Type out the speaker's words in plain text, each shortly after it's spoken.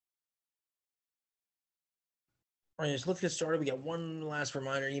All right, so let's get started. We got one last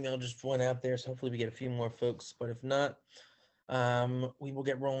reminder email just went out there, so hopefully we get a few more folks. But if not, we will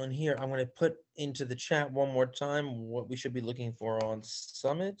get rolling here. I'm going to put into the chat one more time what we should be looking for on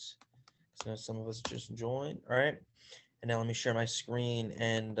Summit. So some of us just joined. All right, and now let me share my screen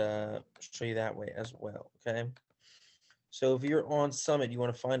and show you that way as well. Okay. So if you're on Summit, you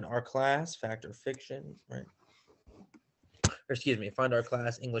want to find our class, Fact or Fiction, right? Or excuse me, find our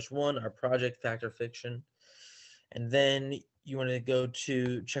class, English 1, our project, Fact or Fiction. And then you want to go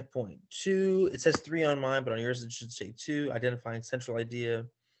to checkpoint 2. It says 3 on mine, but on yours it should say 2, identifying central idea and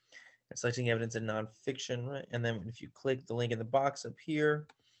selecting evidence in nonfiction, right? And then if you click the link in the box up here,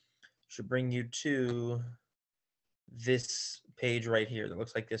 it should bring you to this page right here that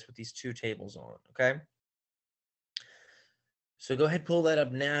looks like this with these two tables on, okay? So go ahead, pull that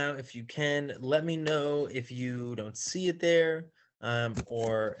up now if you can. Let me know if you don't see it there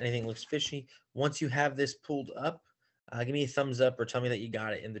or anything looks fishy. Once you have this pulled up, give me a thumbs up or tell me that you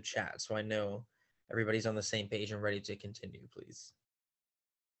got it in the chat so I know everybody's on the same page and ready to continue, please.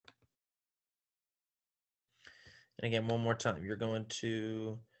 And again, one more time, you're going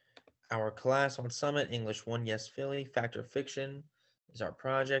to our class on Summit, English 1, Yes Philly, Fact or Fiction is our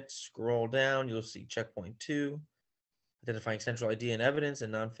project. Scroll down, you'll see checkpoint 2. Identifying central idea and evidence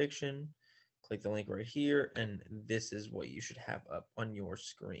in nonfiction. Click the link right here, and this is what you should have up on your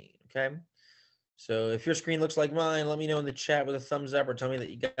screen, okay? So if your screen looks like mine, let me know in the chat with a thumbs up or tell me that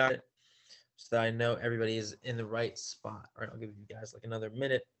you got it so that I know everybody is in the right spot. All right, I'll give you guys like another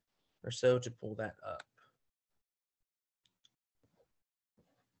minute or so to pull that up.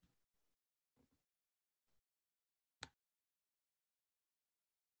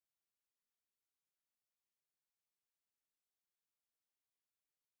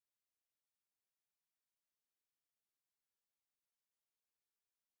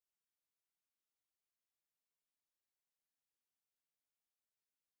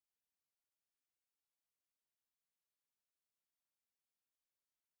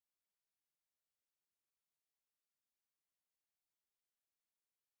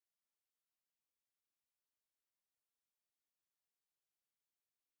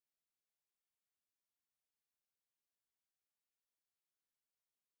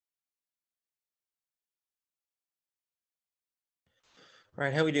 All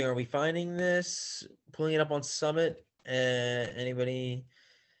right, how are we doing? Are we finding this? Pulling it up on Summit? Anybody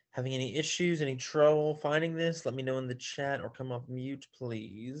having any issues, any trouble finding this? Let me know in the chat or come off mute,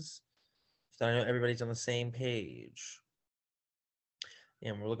 please. So I know everybody's on the same page.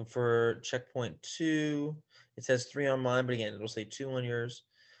 And we're looking for checkpoint 2. It says 3 on mine, but again, it'll say 2 on yours.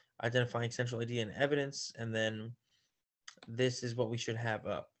 Identifying central idea and evidence, and then this is what we should have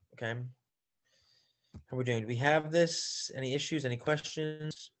up, okay? How are we doing? Do we have this? Any issues, any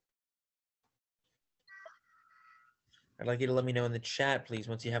questions? I'd like you to let me know in the chat, please,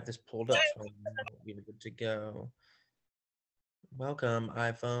 once you have this pulled up so we're good to go. Welcome,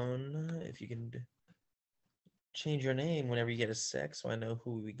 iPhone. If you can change your name whenever you get a sec so I know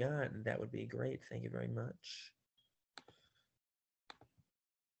who we got, that would be great. Thank you very much.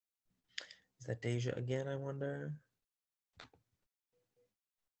 Is that Deja again, I wonder?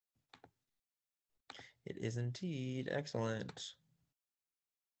 It is indeed. Excellent.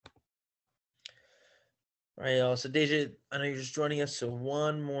 All right, y'all. So Deja, I know you're just joining us. So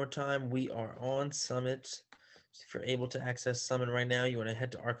one more time, we are on Summit. So if you're able to access Summit right now, you want to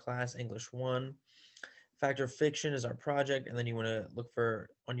head to our class, English 1. Fact or Fiction is our project. And then you want to look for,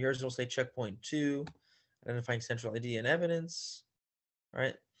 on yours, it'll say checkpoint 2, identifying central idea and evidence. All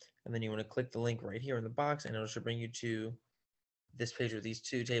right. And then you want to click the link right here in the box, and it should bring you to this page with these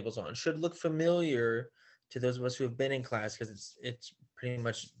two tables on. It should look familiar to those of us who have been in class because it's pretty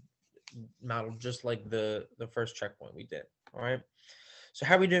much modeled just like the first checkpoint we did. All right. So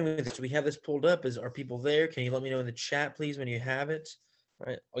how are we doing with this? We have this pulled up. Are people there? Can you let me know in the chat, please, when you have it? All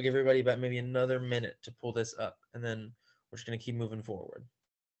right. I'll give everybody about maybe another minute to pull this up, and then we're just going to keep moving forward.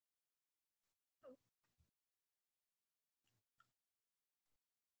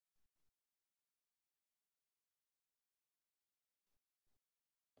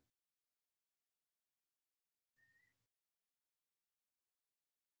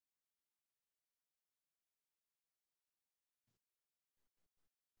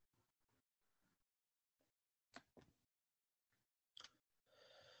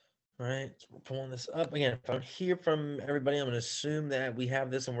 All right, so we're pulling this up again. If I don't hear from everybody, I'm going to assume that we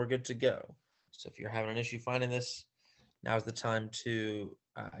have this and we're good to go. So if you're having an issue finding this, now's the time to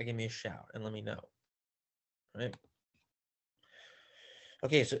give me a shout and let me know. All right.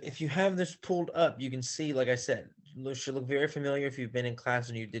 Okay, so if you have this pulled up, you can see, like I said, it should look very familiar if you've been in class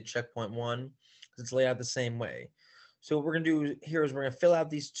and you did checkpoint 1, because it's laid out the same way. So what we're going to do here is we're going to fill out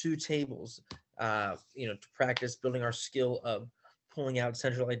these two tables, to practice building our skill of pulling out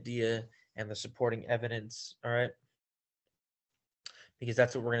central idea and the supporting evidence. All right. Because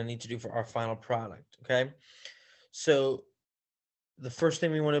that's what we're going to need to do for our final product. Okay. So the first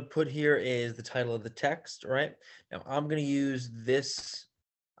thing we want to put here is the title of the text. All right. Now I'm going to use this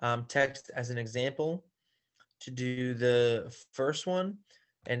text as an example to do the first one.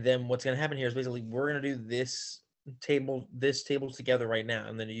 And then what's going to happen here is basically we're going to do this table together right now.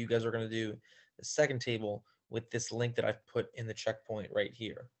 And then you guys are going to do the second table with this link that I've put in the checkpoint right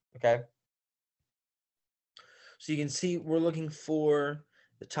here. Okay. So you can see we're looking for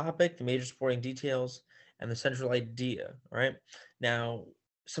the topic, the major supporting details, and the central idea. All right. Now,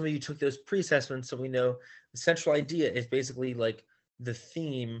 some of you took those pre-assessments, so we know the central idea is basically like the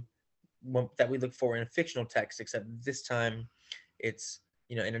theme that we look for in a fictional text, except this time it's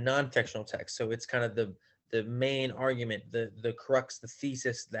in a non-fictional text. So it's kind of the main argument, the crux, the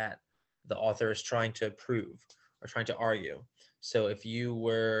thesis that the author is trying to prove or trying to argue. So if you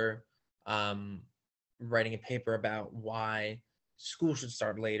were writing a paper about why school should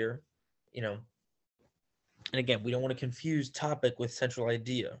start later, and again, we don't want to confuse topic with central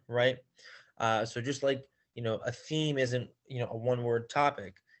idea, right? So just like a theme isn't a one-word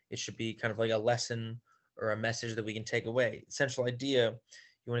topic, it should be kind of like a lesson or a message that we can take away. Central idea,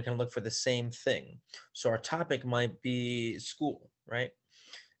 you want to kind of look for the same thing. So our topic might be school, right?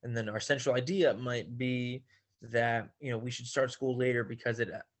 And then our central idea might be that we should start school later because it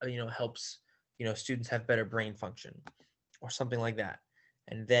helps students have better brain function or something like that.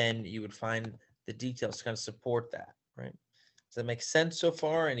 And then you would find the details to kind of support that, right? Does that make sense so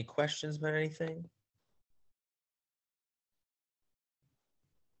far? Any questions about anything?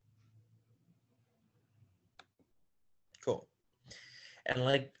 Cool. And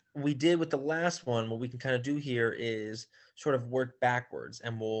like we did with the last one, what we can kind of do here is sort of work backwards,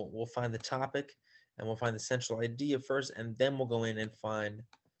 and we'll find the topic and we'll find the central idea first, and then we'll go in and find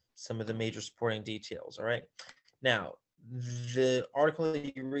some of the major supporting details. All right. Now, the article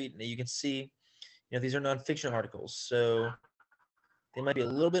that you read, you can see, these are nonfiction articles, so they might be a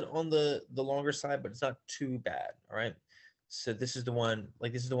little bit on the longer side, but it's not too bad. All right. So this is the one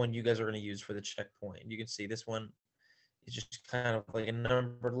you guys are going to use for the checkpoint. You can see this one is just kind of like a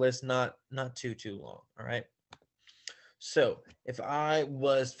numbered list, not too long. All right. So if I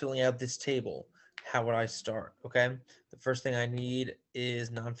was filling out this table, how would I start? Okay. The first thing I need is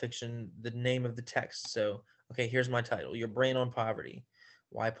nonfiction, the name of the text. So, okay, here's my title: Your Brain on Poverty,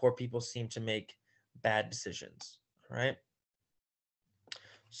 Why Poor People Seem to Make Bad Decisions. All right.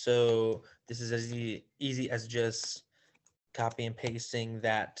 So this is as easy as just copy and pasting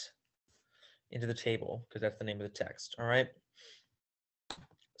that into the table because that's the name of the text. All right.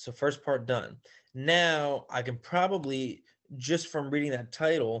 So first part done. Now I can probably, just from reading that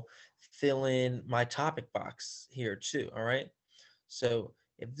title, fill in my topic box here too. All right. So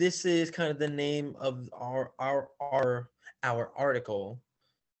if this is kind of the name of our article,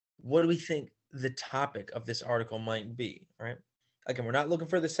 what do we think the topic of this article might be? All right. Again, we're not looking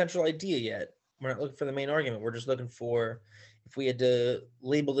for the central idea yet. We're not looking for the main argument. We're just looking for, if we had to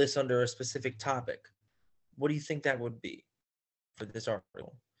label this under a specific topic, what do you think that would be for this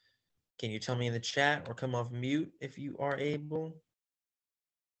article? Can you tell me in the chat or come off mute if you are able?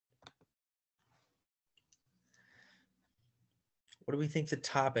 What do we think the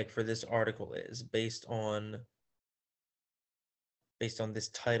topic for this article is based on this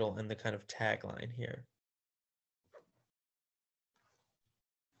title and the kind of tagline here?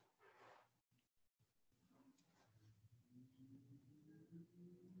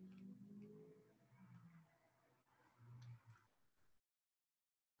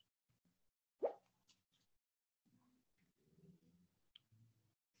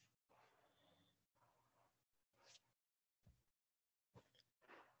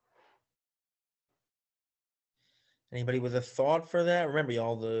 Anybody with a thought for that? Remember,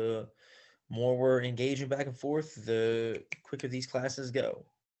 y'all, the more we're engaging back and forth, the quicker these classes go.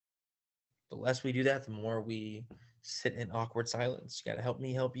 The less we do that, the more we sit in awkward silence. You got to help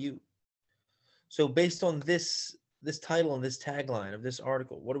me help you. So based on this title and this tagline of this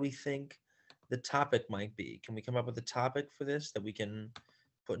article, what do we think the topic might be? Can we come up with a topic for this that we can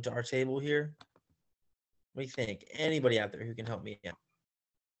put into our table here? What do you think? Anybody out there who can help me out?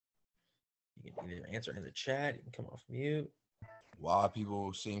 You can either answer in the chat, you can come off mute. Why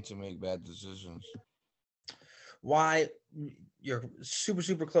people seem to make bad decisions. Why, you're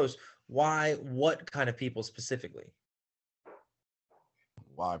super close. Why, what kind of people specifically?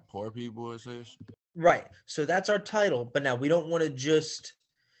 Why poor people, it says? Right. So that's our title, but now we don't want to just,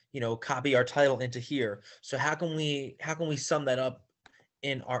 copy our title into here. So how can we sum that up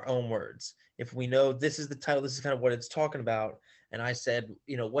in our own words? If we know this is the title, this is kind of what it's talking about, and I said,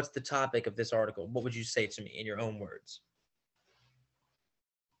 what's the topic of this article? What would you say to me in your own words?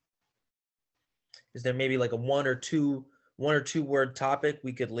 Is there maybe like a one or two word topic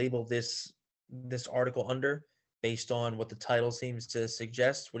we could label this article under based on what the title seems to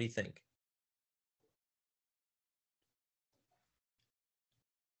suggest? What do you think?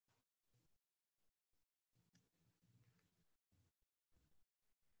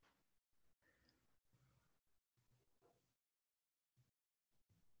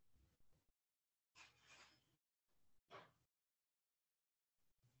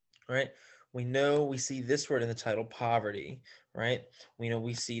 Right? We know we see this word in the title, poverty, right? We know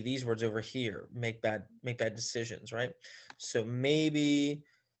we see these words over here, make bad decisions, right? So maybe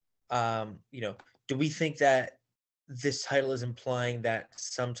do we think that this title is implying that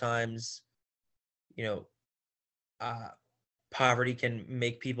sometimes, you know, uh poverty can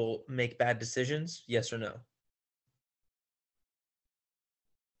make people make bad decisions? Yes or no?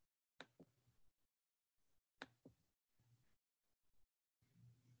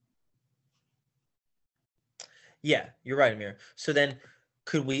 Yeah, you're right, Amir. So then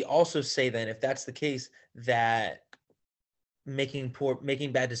could we also say then, if that's the case, that making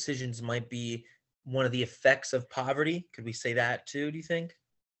bad decisions might be one of the effects of poverty? Could we say that too, do you think?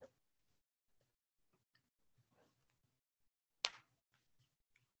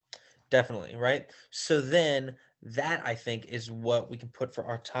 Definitely, right? So then that I think is what we can put for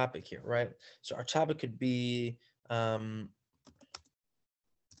our topic here, right? So our topic could be the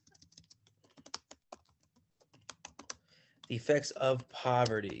effects of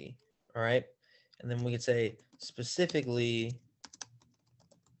poverty, all right? And then we could say specifically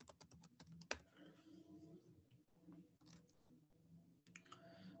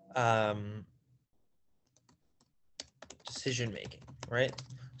um, decision making, right?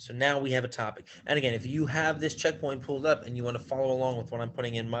 So now we have a topic. And again, if you have this checkpoint pulled up and you want to follow along with what I'm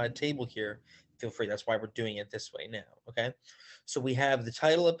putting in my table here, feel free. That's why we're doing it this way now. Okay. So we have the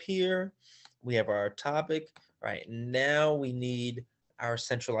title up here. We have our topic. Right. Now we need our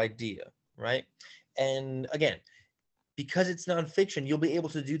central idea. Right. And again, because it's nonfiction, you'll be able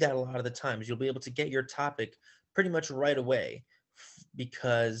to do that a lot of the times. You'll be able to get your topic pretty much right away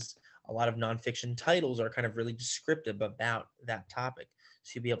because a lot of nonfiction titles are kind of really descriptive about that topic.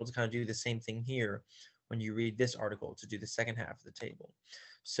 So you'll be able to kind of do the same thing here when you read this article to do the second half of the table.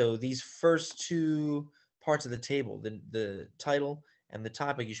 So these first two parts of the table, the title and the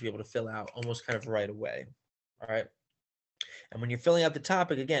topic, you should be able to fill out almost kind of right away. All right. And when you're filling out the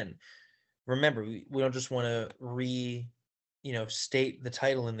topic, again, remember we don't just want to state the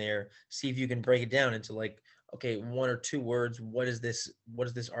title in there. See if you can break it down into like, okay, one or two words. What is this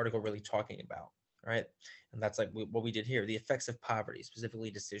article really talking about? All right. And that's like what we did here, the effects of poverty, specifically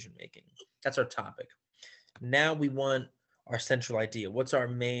decision making. That's our topic. Now we want our central idea. What's our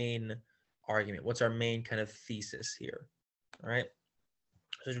main argument? What's our main kind of thesis here? All right.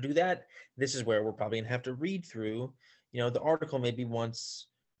 So to do that, this is where we're probably gonna have to read through, the article maybe once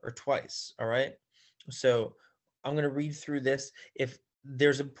or twice. All right. So I'm gonna read through this. If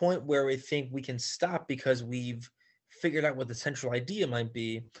there's a point where we think we can stop because we've figured out what the central idea might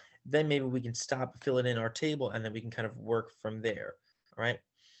be, then maybe we can stop, fill it in our table, and then we can kind of work from there. All right.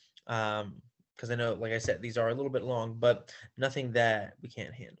 Because I know, like I said, these are a little bit long, but nothing that we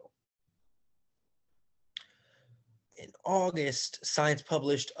can't handle. In August, Science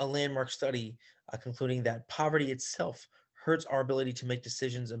published a landmark study concluding that poverty itself hurts our ability to make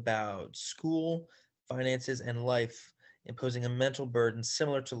decisions about school, finances, and life, imposing a mental burden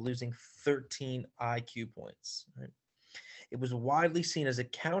similar to losing 13 IQ points. Right? It was widely seen as a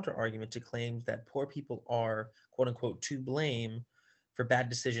counter argument to claims that poor people are, quote unquote, to blame for bad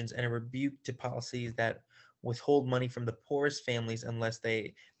decisions and a rebuke to policies that withhold money from the poorest families unless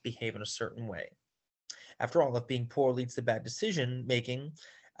they behave in a certain way. After all, if being poor leads to bad decision making,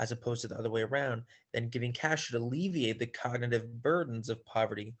 as opposed to the other way around, then giving cash should alleviate the cognitive burdens of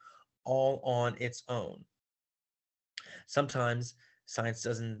poverty all on its own. Sometimes science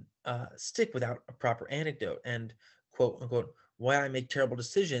doesn't stick without a proper anecdote, and quote unquote, why I make terrible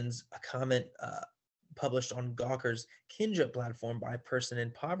decisions, a comment published on Gawker's Kinja platform by a person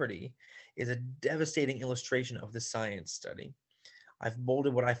in poverty, is a devastating illustration of the science study. I've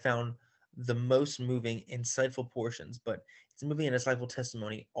bolded what I found the most moving, insightful portions, but it's moving and insightful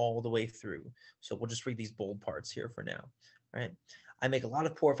testimony all the way through. So we'll just read these bold parts here for now. All right. I make a lot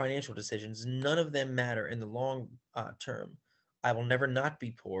of poor financial decisions. None of them matter in the long term. I will never not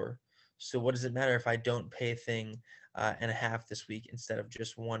be poor. So what does it matter if I don't pay a thing and a half this week instead of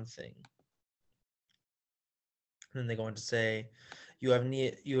just one thing. And then they go on to say, you have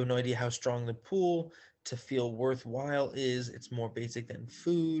no idea how strong the pull to feel worthwhile is. It's more basic than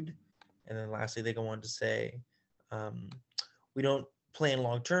food. And then lastly, they go on to say, um, we don't plan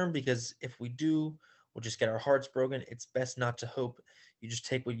long term because if we do, we'll just get our hearts broken. It's best not to hope. You just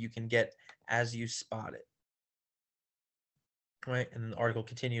take what you can get as you spot it. Right? And the article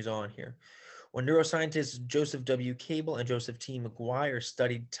continues on here. When neuroscientists Joseph W. Cable and Joseph T. McGuire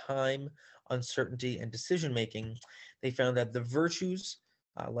studied time, uncertainty, and decision making, they found that the virtues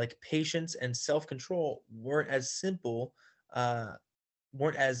like patience and self-control uh,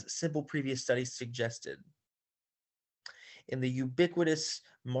 weren't as simple previous studies suggested. In the ubiquitous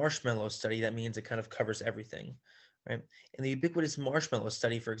marshmallow study, that means it kind of covers everything, right? In the ubiquitous marshmallow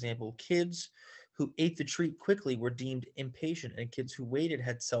study, for example, kids who ate the treat quickly were deemed impatient, and kids who waited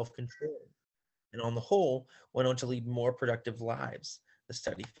had self-control and on the whole went on to lead more productive lives, the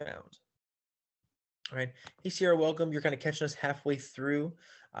study found. All right. Hey, Sierra, welcome. You're kind of catching us halfway through.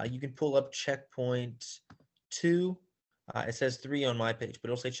 You can pull up checkpoint 2. It says 3 on my page, but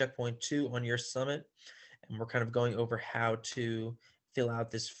it'll say checkpoint 2 on your summit. And we're kind of going over how to fill out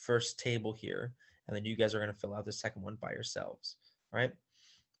this first table here. And then you guys are going to fill out the second one by yourselves. All right.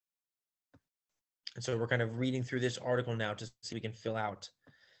 And so we're kind of reading through this article now to see if we can fill out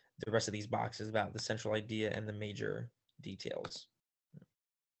the rest of these boxes about the central idea and the major details.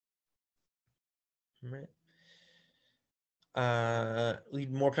 Right.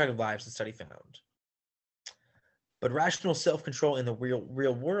 Lead more productive lives, the study found. But rational self-control in the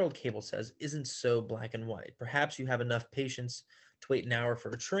real world, Cable says, isn't so black and white. Perhaps you have enough patience to wait an hour for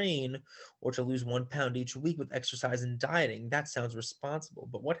a train or to lose 1 pound each week with exercise and dieting. That sounds responsible.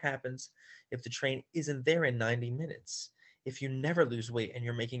 But what happens if the train isn't there in 90 minutes? If you never lose weight and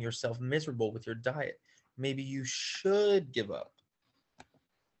you're making yourself miserable with your diet, maybe you should give up.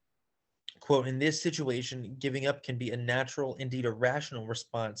 Quote, in this situation, giving up can be a natural, indeed a rational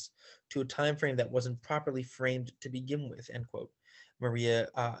response to a time frame that wasn't properly framed to begin with, end quote. Maria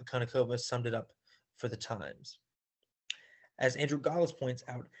Konnikova summed it up for the Times. As Andrew Gallus points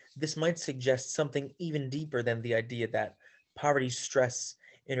out, this might suggest something even deeper than the idea that poverty stress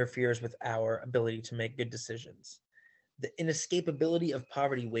interferes with our ability to make good decisions. The inescapability of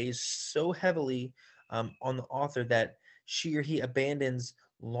poverty weighs so heavily on the author that she or he abandons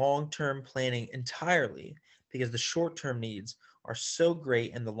long-term planning entirely because the short-term needs are so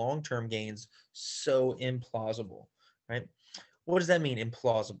great and the long-term gains so implausible, right? What does that mean,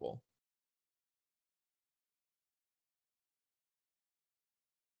 implausible?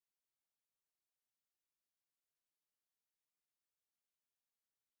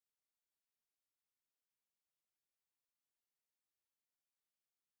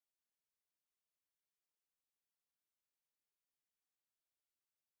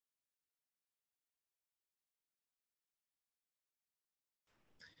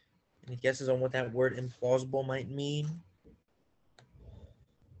 Any guesses on what that word implausible might mean?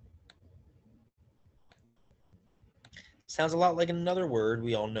 Sounds a lot like another word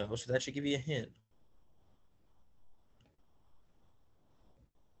we all know, so that should give you a hint.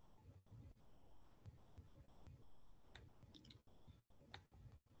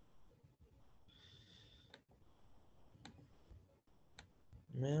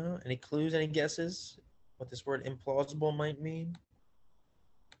 No? Any clues, any guesses what this word implausible might mean?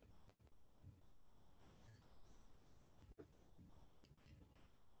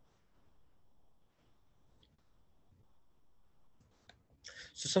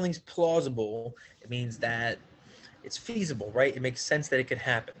 So something's plausible, it means that it's feasible, right? It makes sense that it could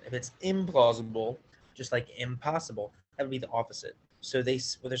happen. If it's implausible, just like impossible, that would be the opposite. So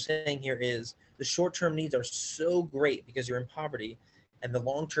what they're saying here is the short-term needs are so great because you're in poverty, and the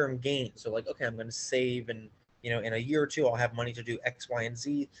long-term gain. So like, okay, I'm going to save, and in a year or two, I'll have money to do X, Y, and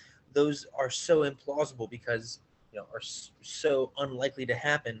Z. Those are so implausible because are so unlikely to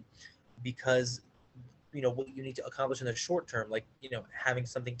happen because what you need to accomplish in the short term, like having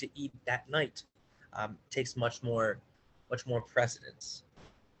something to eat that night, takes much more precedence.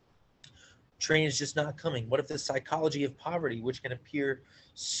 Train is just not coming. What if the psychology of poverty, which can appear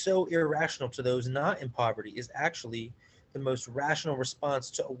so irrational to those not in poverty, is actually the most rational response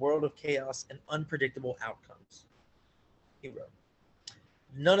to a world of chaos and unpredictable outcomes? He wrote.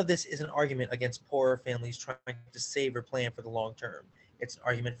 None of this is an argument against poorer families trying to save or plan for the long term. It's an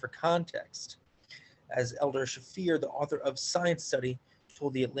argument for context. As Elder Shafir, the author of Science Study,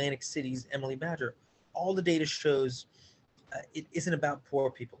 told the Atlantic City's Emily Badger, all the data shows it isn't about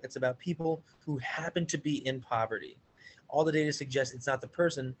poor people. It's about people who happen to be in poverty. All the data suggests it's not the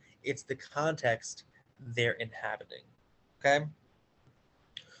person, it's the context they're inhabiting. Okay.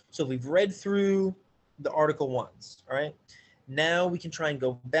 So we've read through the article once. All right. Now we can try and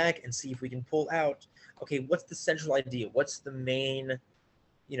go back and see if we can pull out, okay, what's the central idea? What's the main,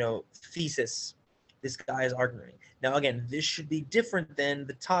 thesis this guy is arguing? Now, again, this should be different than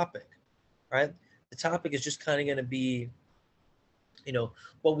the topic, right? The topic is just kind of going to be,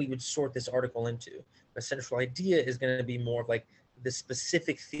 what we would sort this article into. The central idea is going to be more of like the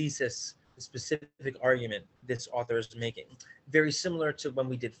specific thesis, the specific argument this author is making. Very similar to when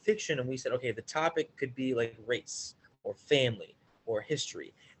we did fiction and we said, okay, the topic could be like race or family or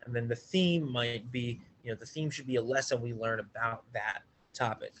history. And then the theme might be, the theme should be a lesson we learn about that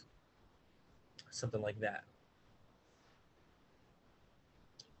topic. Something like that.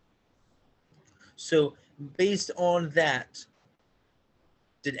 So based on that,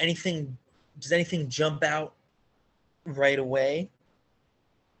 does anything jump out right away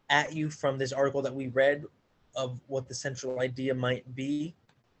at you from this article that we read of what the central idea might be?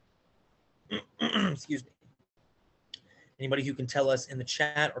 Excuse me. Anybody who can tell us in the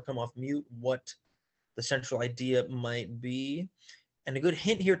chat or come off mute what the central idea might be? And a good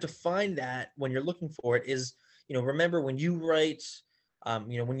hint here to find that when you're looking for it is, remember when you write,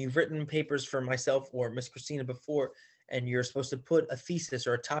 when you've written papers for myself or Miss Christina before, and you're supposed to put a thesis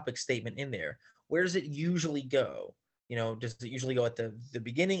or a topic statement in there, where does it usually go? Does it usually go at the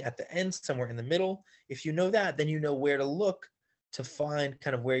beginning, at the end, somewhere in the middle? If you know that, then you know where to look to find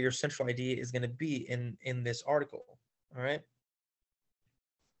kind of where your central idea is going to be in this article. All right.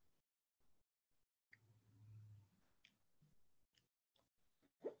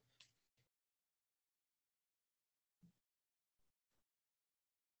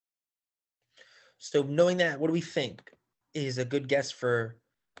 So knowing that, what do we think is a good guess for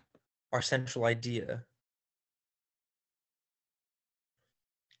our central idea?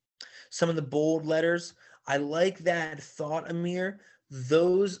 Some of the bold letters, I like that thought, Amir.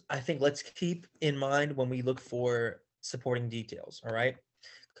 Those, I think, let's keep in mind when we look for supporting details, all right?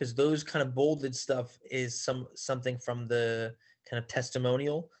 Because those kind of bolded stuff is something from the kind of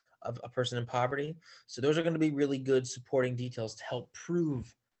testimonial of a person in poverty. So those are going to be really good supporting details to help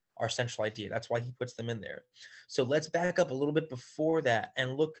prove our central idea. That's why he puts them in there. So let's back up a little bit before that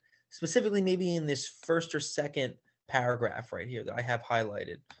and look specifically maybe in this first or second paragraph right here that I have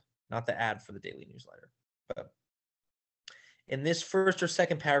highlighted, not the ad for the daily newsletter, but in this first or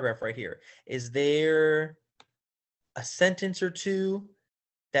second paragraph right here, is there a sentence or two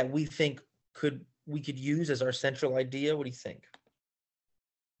that we think we could use as our central idea? What do you think?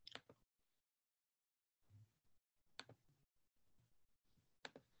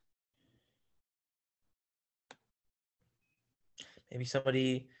 Maybe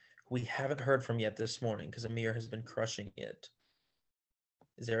somebody we haven't heard from yet this morning because Amir has been crushing it.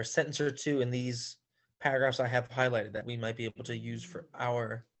 Is there a sentence or two in these paragraphs I have highlighted that we might be able to use for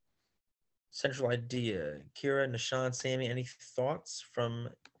our central idea? Kira, Nishan, Sammy, any thoughts from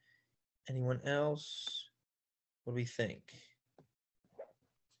anyone else? What do we think?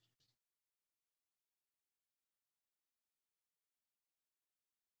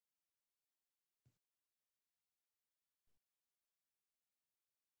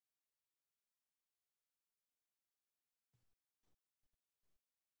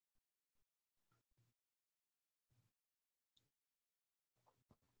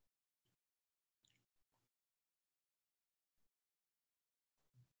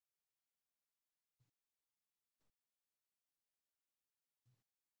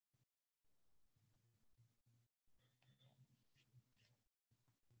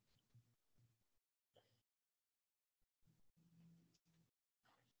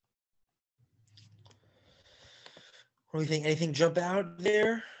 What do we think? Anything jump out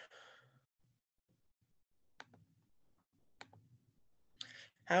there?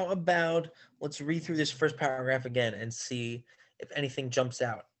 How about let's read through this first paragraph again and see if anything jumps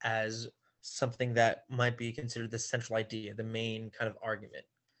out as something that might be considered the central idea, the main kind of argument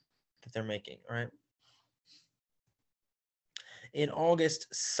that they're making. All right. In August,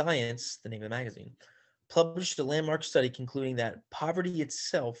 Science, the name of the magazine, published a landmark study concluding that poverty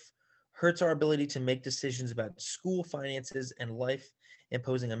itself hurts our ability to make decisions about school finances and life,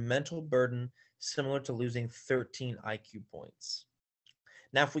 imposing a mental burden similar to losing 13 IQ points.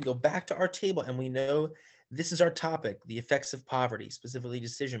 Now, if we go back to our table and we know this is our topic, the effects of poverty, specifically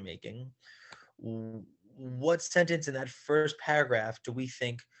decision making, what sentence in that first paragraph do we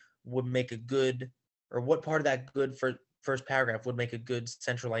think would make a good, or what part of that good first paragraph would make a good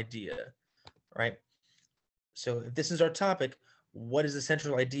central idea, right? So if this is our topic, what is the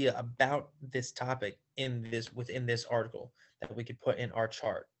central idea about this topic within this article that we could put in our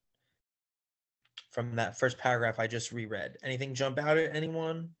chart? from that first paragraph I just reread. Anything jump out at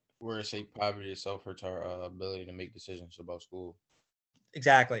anyone? Where it say poverty itself hurts our ability to make decisions about school.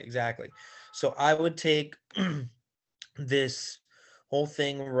 Exactly, exactly. So I would take this whole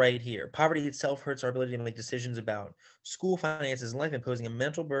thing right here. Poverty itself hurts our ability to make decisions about school finances and life, imposing a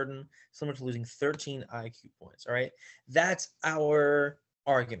mental burden similar to losing 13 IQ points. All right. That's our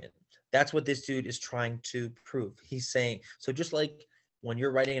argument. That's what this dude is trying to prove. He's saying, so just like when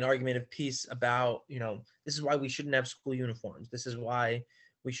you're writing an argument of peace about, this is why we shouldn't have school uniforms. This is why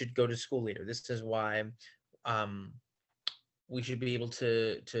we should go to school later. This is why um, we should be able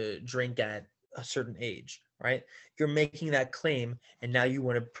to drink at a certain age, right? You're making that claim, and now you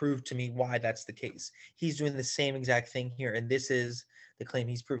want to prove to me why that's the case. He's doing the same exact thing here, and this is the claim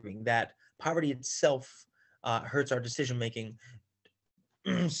he's proving, that poverty itself hurts our decision making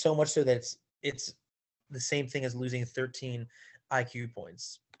so much so that it's the same thing as losing 13 IQ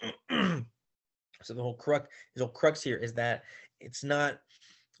points. So his whole crux here is that it's not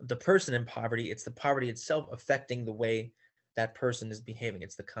the person in poverty, it's the poverty itself affecting the way that person is behaving.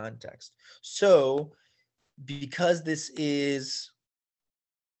 It's the context. So because this is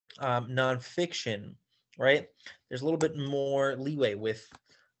nonfiction, right? There's a little bit more leeway with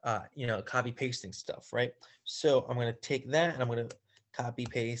copy pasting stuff, right? So I'm going to take that and I'm going to copy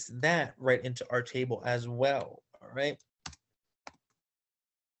paste that right into our table as well. All right.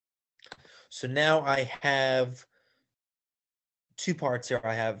 So now I have two parts here.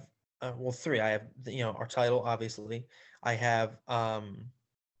 I have three. I have our title, obviously. I have our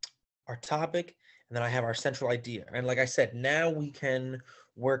topic, and then I have our central idea. And like I said, now we can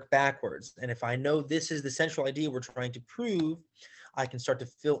work backwards. And if I know this is the central idea we're trying to prove, I can start to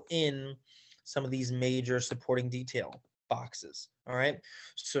fill in some of these major supporting detail boxes. All right.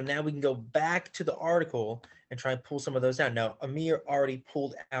 So now we can go back to the article and try and pull some of those out. Now, Amir already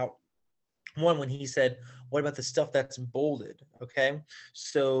pulled out one when he said, what about the stuff that's bolded? Okay.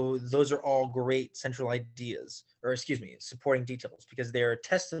 So those are all great central ideas, or excuse me, supporting details, because they're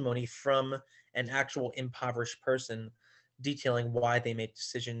testimony from an actual impoverished person detailing why they make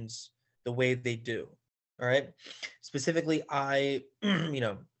decisions the way they do. All right. Specifically,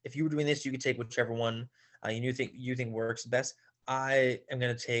 if you were doing this, you could take whichever one you think works best. I am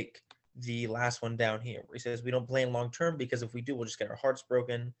going to take the last one down here where he says, we don't plan long term because if we do, we'll just get our hearts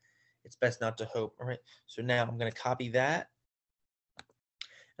broken. It's best not to hope. All right. So now I'm going to copy that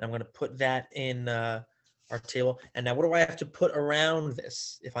and I'm going to put that in our table. And now what do I have to put around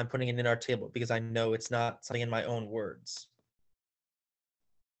this if I'm putting it in our table? Because I know it's not something in my own words.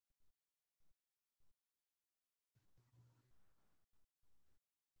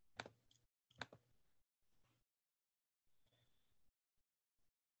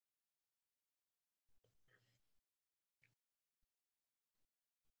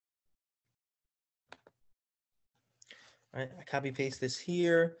 All right. I copy paste this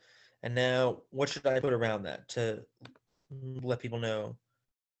here. And now what should I put around that to let people know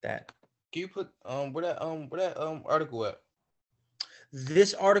that Can you put where that article at?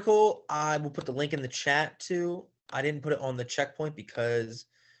 this article, I will put the link in the chat to. I didn't put it on the checkpoint because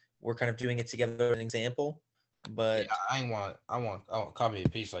we're kind of doing it together as an example. Yeah, But I want copy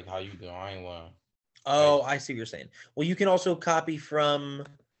and paste like how you do. I ain't want like oh, I see what you're saying. Well, you can also copy from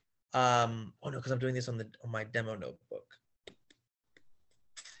oh no, because I'm doing this on my demo notebook.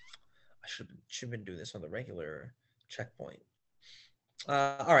 I should have been doing this on the regular checkpoint.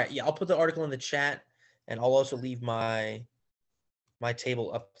 All right, yeah, I'll put the article in the chat, and I'll also leave my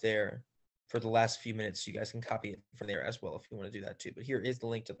table up there for the last few minutes. So you guys can copy it from there as well if you want to do that too. But here is the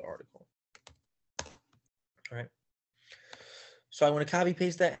link to the article. All right. So I want to copy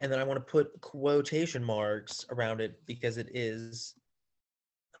paste that, and then I want to put quotation marks around it because it is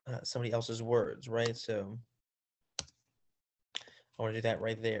somebody else's words, right? So I want to do that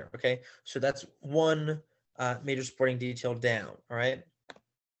right there. Okay. So that's one major supporting detail down. All right.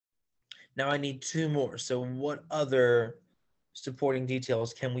 Now I need two more. So what other supporting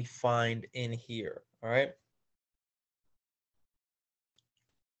details can we find in here? All right.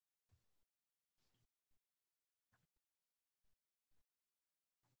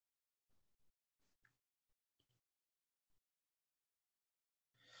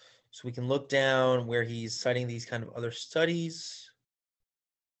 So we can look down where he's citing these kind of other studies.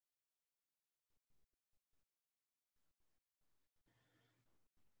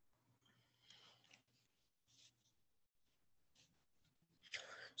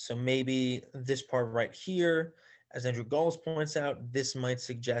 So maybe this part right here, as Andrew Gauls points out, this might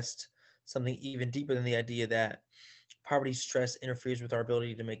suggest something even deeper than the idea that poverty stress interferes with our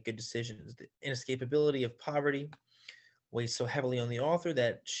ability to make good decisions. The inescapability of poverty weighs so heavily on the author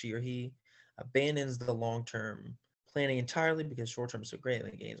that she or he abandons the long-term planning entirely because short-term is so great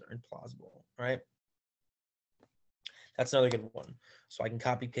and the gains are implausible. All right. That's another good one. So I can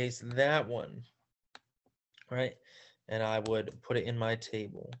copy paste that one. All right. And I would put it in my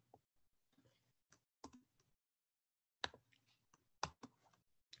table.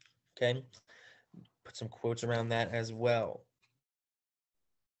 Okay. Put some quotes around that as well.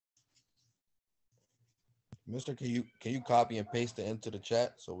 Mister, can you copy and paste it into the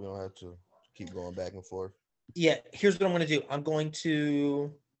chat so we don't have to keep going back and forth? Yeah, here's what I'm going to do. I'm going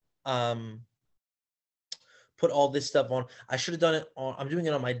to put all this stuff on. I should have done it on, I'm doing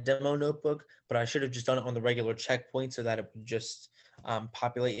it on my demo notebook, but I should have just done it on the regular checkpoint so that it would just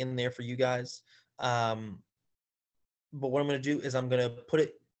populate in there for you guys. But what I'm going to do is I'm going to put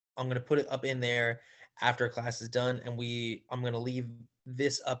it up in there after class is done, and I'm going to leave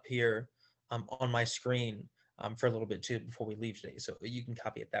this up here on my screen for a little bit too before we leave today, so you can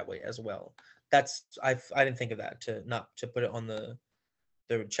copy it that way as well. I didn't think of that, to put it on the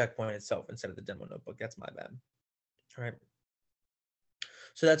checkpoint itself instead of the demo notebook. That's my bad. All right.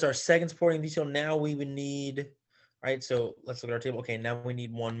 So that's our second supporting detail. Now we would need, all right, so let's look at our table. Okay, now we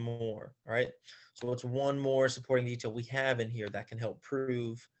need one more. All right. So what's one more supporting detail we have in here that can help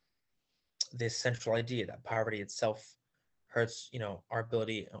prove this central idea that poverty itself hurts, our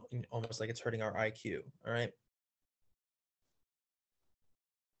ability, almost like it's hurting our IQ. All right.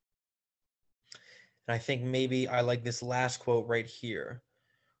 And I think maybe I like this last quote right here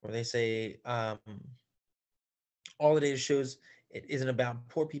where they say, all the data shows it isn't about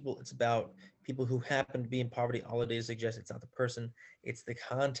poor people, it's about people who happen to be in poverty. All the data suggests it's not the person, it's the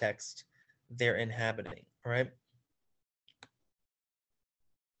context they're inhabiting. All right.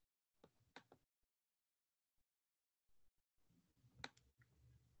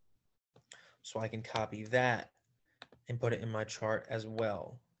 So I can copy that and put it in my chart as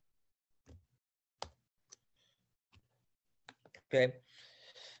well. Okay.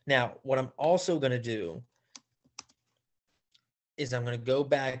 Now, what I'm also going to do is I'm going to go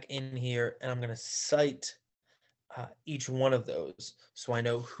back in here and I'm going to cite each one of those so I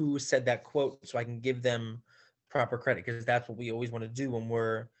know who said that quote, so I can give them proper credit, because that's what we always want to do when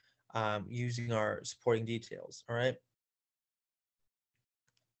we're using our supporting details. All right.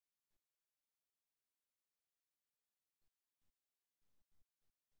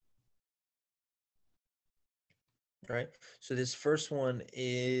 All right. So this first one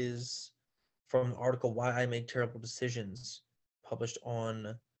is from the article "Why I Make Terrible Decisions," published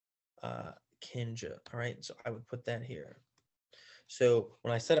on Kinja. All right. So I would put that here. So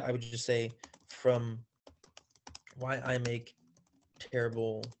when I said it, I would just say from "Why I Make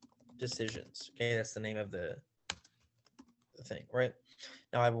Terrible Decisions." Okay, that's the name of the thing, right?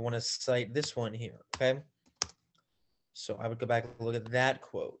 Now I would want to cite this one here. Okay. So I would go back and look at that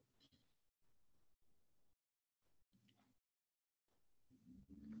quote.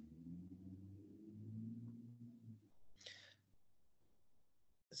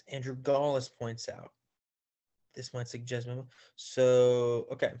 As Andrew Gaulis points out, this might suggest. So,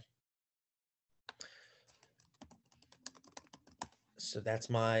 okay. So that's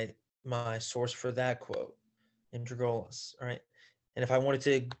my source for that quote, Andrew Gaulis. All right. And if I wanted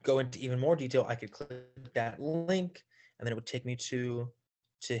to go into even more detail, I could click that link, and then it would take me to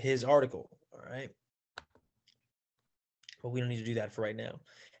his article. All right. But we don't need to do that for right now.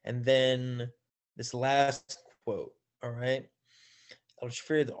 And then this last quote. All right. Elder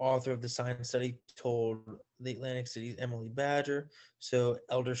Shafir, the author of the science study, told the Atlantic City's Emily Badger. So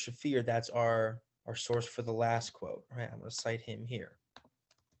Elder Shafir, that's our source for the last quote. All right. I'm going to cite him here.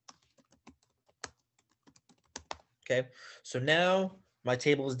 Okay, so now my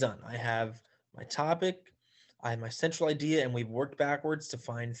table is done. I have my topic, I have my central idea, and we've worked backwards to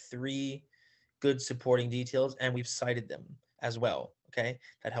find 3 good supporting details, and we've cited them as well. Okay,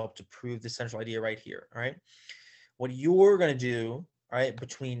 that helped to prove the central idea right here. All right, what you're going to do, all right,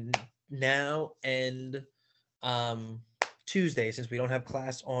 between now and Tuesday, since we don't have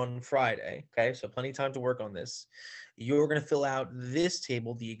class on Friday, okay, so plenty of time to work on this, you're going to fill out this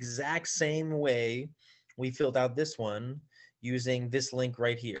table the exact same way we filled out this one, using this link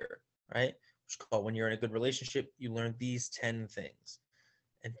right here, right? Which is called "When You're in a Good Relationship, You Learn These 10 Things."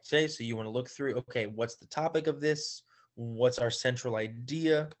 And today, so you want to look through, okay, what's the topic of this? What's our central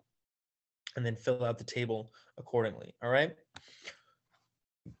idea? And then fill out the table accordingly, all right?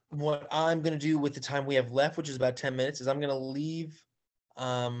 What I'm going to do with the time we have left, which is about 10 minutes, is I'm going to leave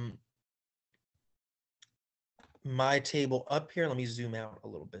my table up here. Let me zoom out a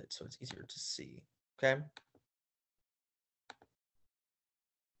little bit so it's easier to see, okay?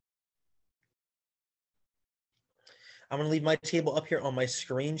 I'm going to leave my table up here on my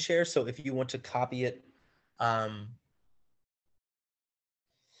screen share. So if you want to copy it,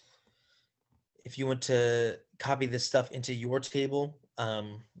 if you want to copy this stuff into your table,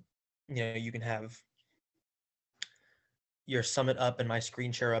 you can have your summit up and my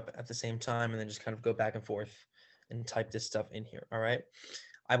screen share up at the same time, and then just kind of go back and forth and type this stuff in here. All right.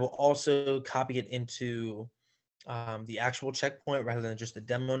 I will also copy it into the actual checkpoint rather than just the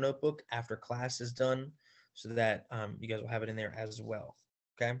demo notebook after class is done, so that you guys will have it in there as well.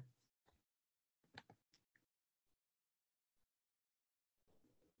 Okay.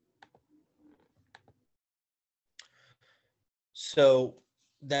 So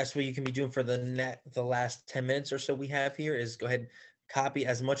that's what you can be doing for the last 10 minutes or so we have here is go ahead, copy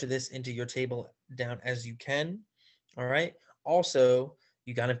as much of this into your table down as you can. All right. Also,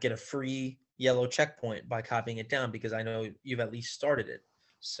 you kind of get a free yellow checkpoint by copying it down because I know you've at least started it.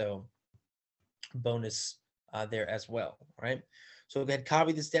 So bonus there as well. All right. So go ahead,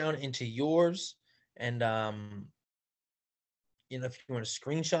 copy this down into yours. And, if you want to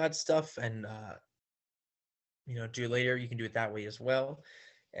screenshot stuff and, do it later, you can do it that way as well.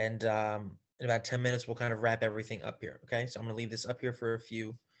 And in about 10 minutes, we'll kind of wrap everything up here. Okay. So I'm going to leave this up here for a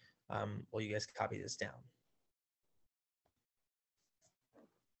few while you guys copy this down.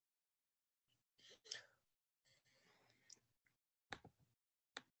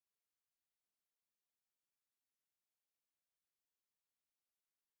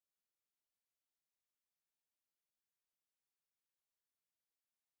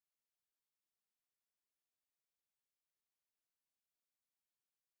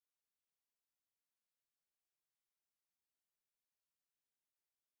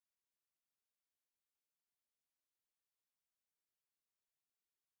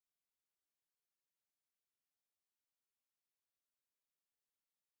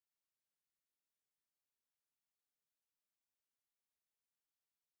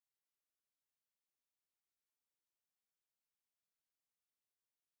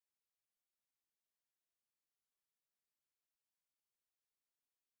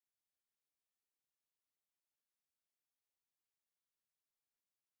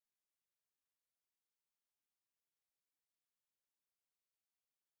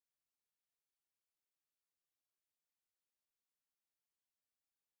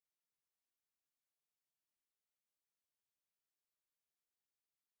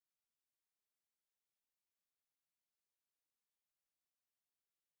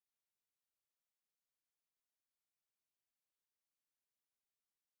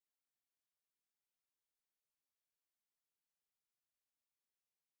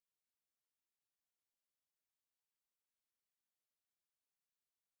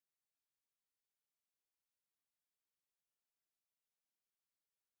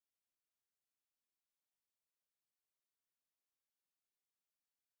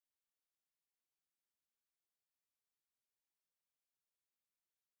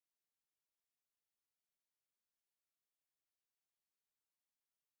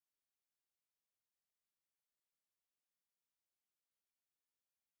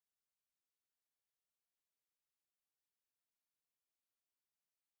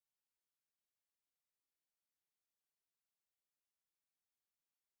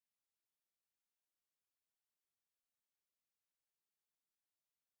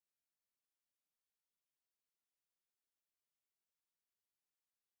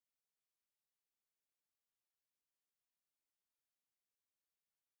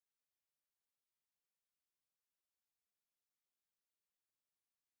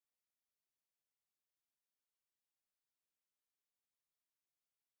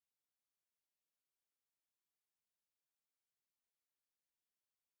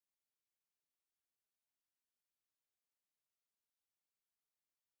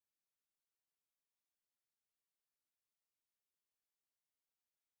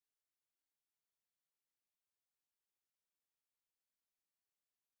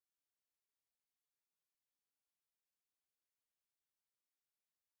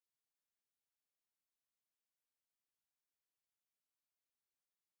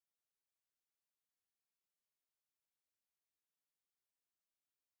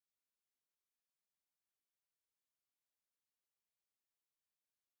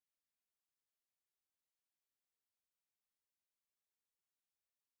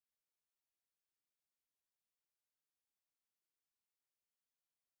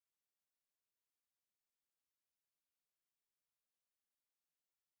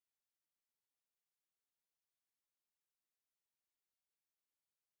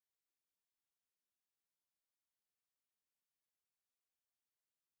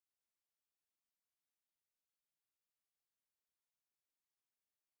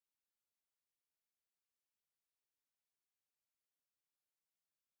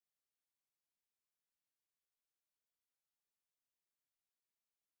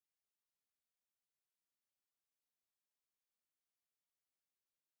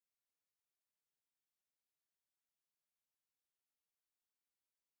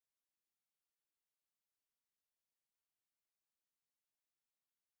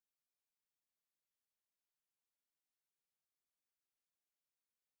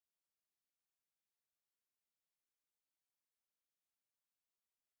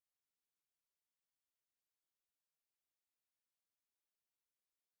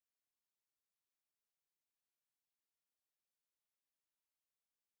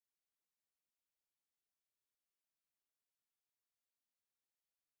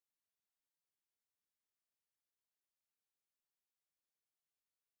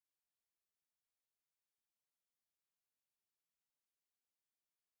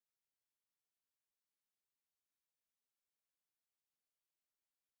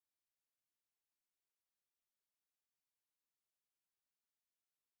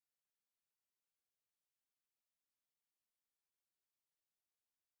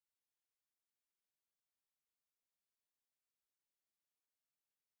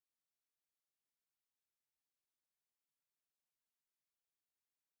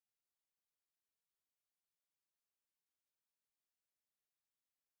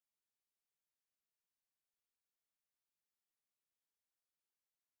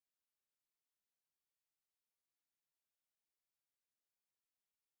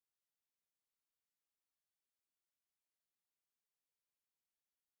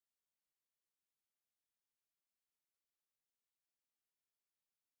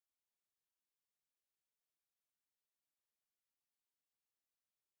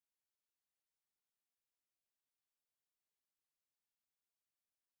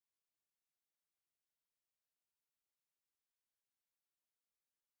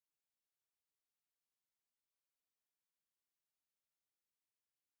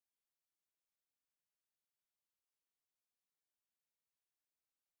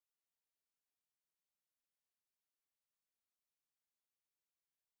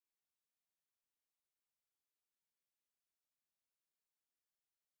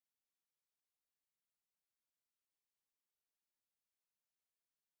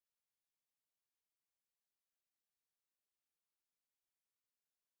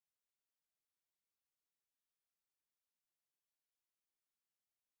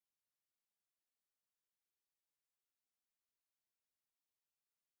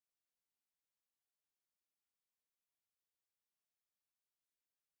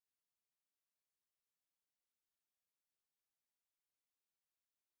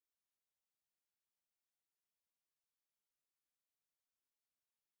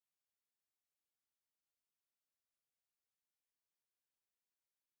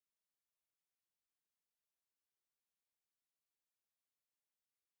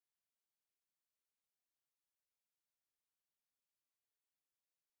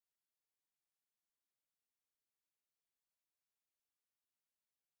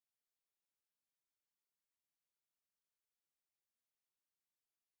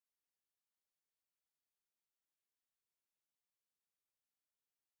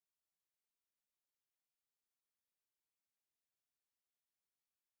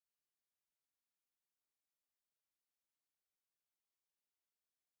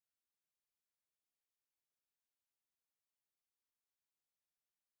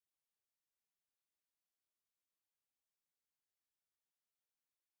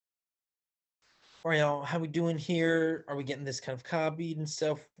 All right, y'all, how we doing here? Are we getting this kind of copied and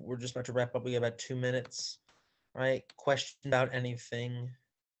stuff? We're just about to wrap up. We got about 2 minutes. All right, question about anything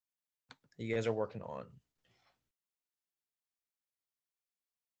that you guys are working on.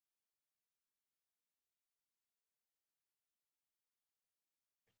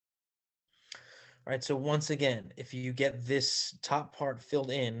 All right, so once again, if you get this top part filled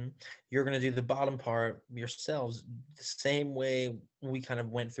in, you're going to do the bottom part yourselves the same way we kind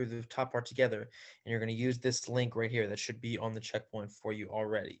of went through the top part together. And you're going to use this link right here that should be on the checkpoint for you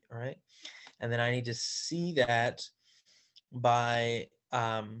already. All right. And then I need to see that by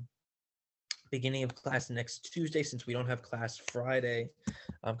beginning of class next Tuesday, since we don't have class Friday,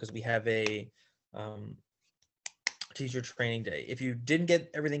 because we have a teacher training day. If you didn't get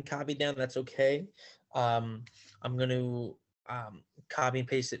everything copied down, that's okay. I'm going to copy and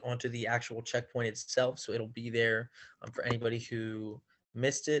paste it onto the actual checkpoint itself, so it'll be there for anybody who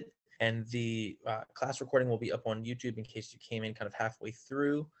missed it. And the class recording will be up on YouTube in case you came in kind of halfway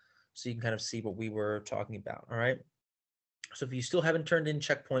through, so you can kind of see what we were talking about. All right. So if you still haven't turned in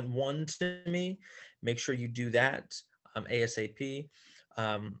checkpoint 1 to me, make sure you do that ASAP.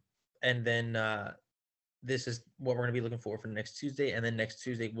 And then this is what we're going to be looking for next Tuesday. And then next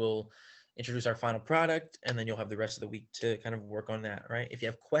Tuesday, we'll introduce our final product, and then you'll have the rest of the week to kind of work on that, right? If you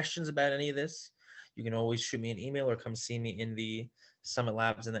have questions about any of this, you can always shoot me an email or come see me in the Summit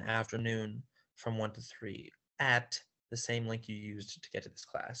Labs in the afternoon from 1 to 3 at the same link you used to get to this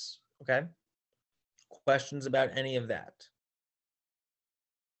class, okay? Questions about any of that?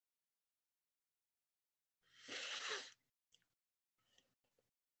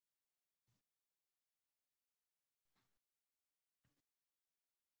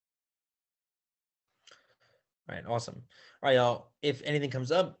 All right, awesome. All right, y'all. If anything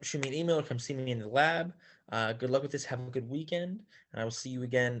comes up, shoot me an email or come see me in the lab. Good luck with this. Have a good weekend. And I will see you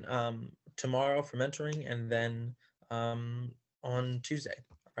again tomorrow for mentoring and then on Tuesday.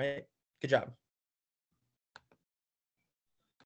 All right. Good job.